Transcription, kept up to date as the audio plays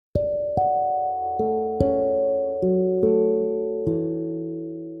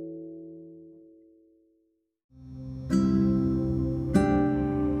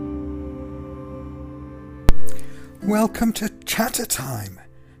Welcome to Chatter Time.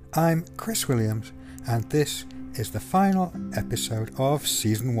 I'm Chris Williams, and this is the final episode of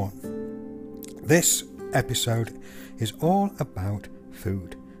Season 1. This episode is all about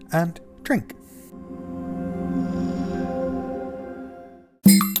food and drink.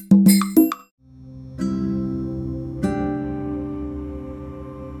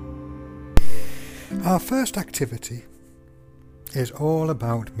 Our first activity is all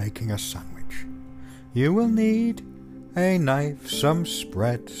about making a sandwich. You will need a knife, some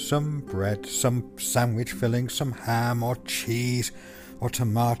spread, some bread, some sandwich filling, some ham or cheese or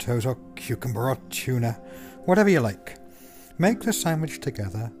tomatoes or cucumber or tuna, whatever you like. Make the sandwich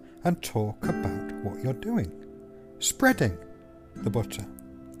together and talk about what you're doing. Spreading the butter,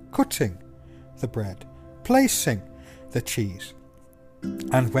 cutting the bread, placing the cheese,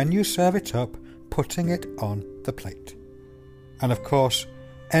 and when you serve it up, putting it on the plate. And of course,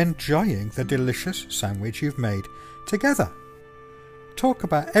 enjoying the delicious sandwich you've made together. Talk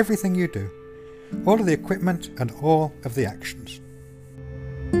about everything you do, all of the equipment and all of the actions.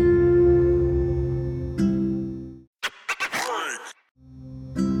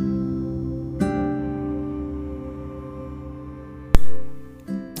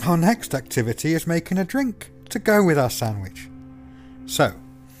 Our next activity is making a drink to go with our sandwich. So,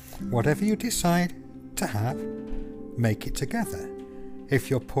 whatever you decide to have, make it together. If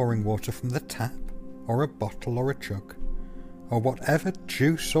you're pouring water from the tap, or a bottle or a jug, or whatever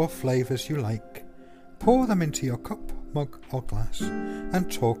juice or flavours you like, pour them into your cup, mug or glass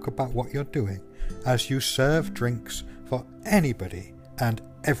and talk about what you're doing as you serve drinks for anybody and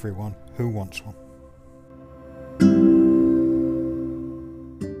everyone who wants one.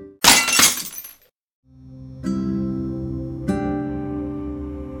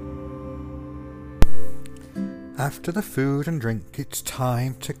 After the food and drink, it's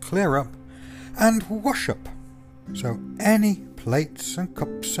time to clear up and wash up. So any plates and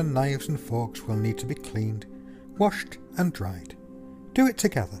cups and knives and forks will need to be cleaned, washed and dried. Do it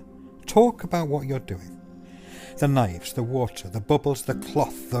together. Talk about what you're doing. The knives, the water, the bubbles, the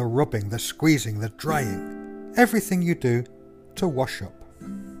cloth, the rubbing, the squeezing, the drying. Everything you do to wash up.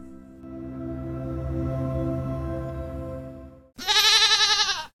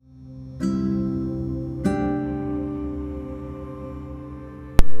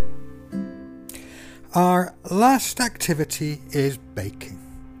 Our last activity is baking.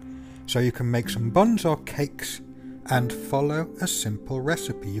 So you can make some buns or cakes and follow a simple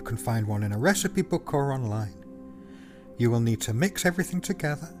recipe. You can find one in a recipe book or online. You will need to mix everything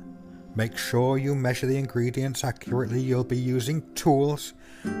together. Make sure you measure the ingredients accurately. You'll be using tools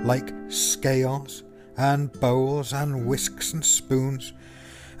like scales and bowls and whisks and spoons.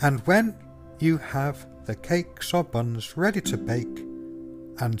 And when you have the cakes or buns ready to bake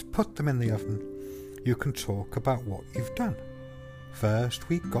and put them in the oven, you can talk about what you've done. First,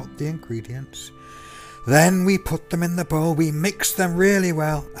 we got the ingredients. Then we put them in the bowl. We mixed them really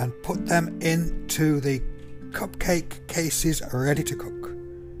well and put them into the cupcake cases ready to cook.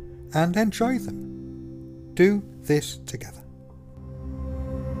 And enjoy them. Do this together.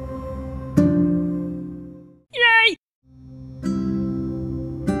 Yay!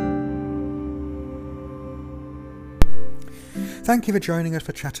 Thank you for joining us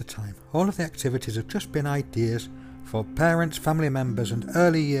for Chatter Time. All of the activities have just been ideas for parents, family members and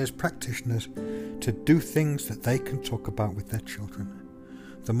early years practitioners to do things that they can talk about with their children.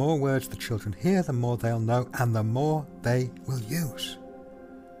 The more words the children hear, the more they'll know and the more they will use.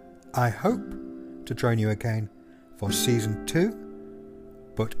 I hope to join you again for Season 2,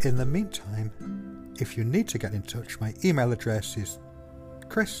 but in the meantime, if you need to get in touch, my email address is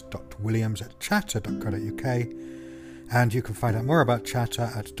chris.williams@chatter.co.uk. And you can find out more about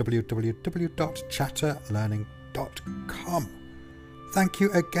Chatter at www.chatterlearning.com. Thank you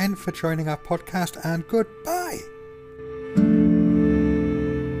again for joining our podcast and goodbye.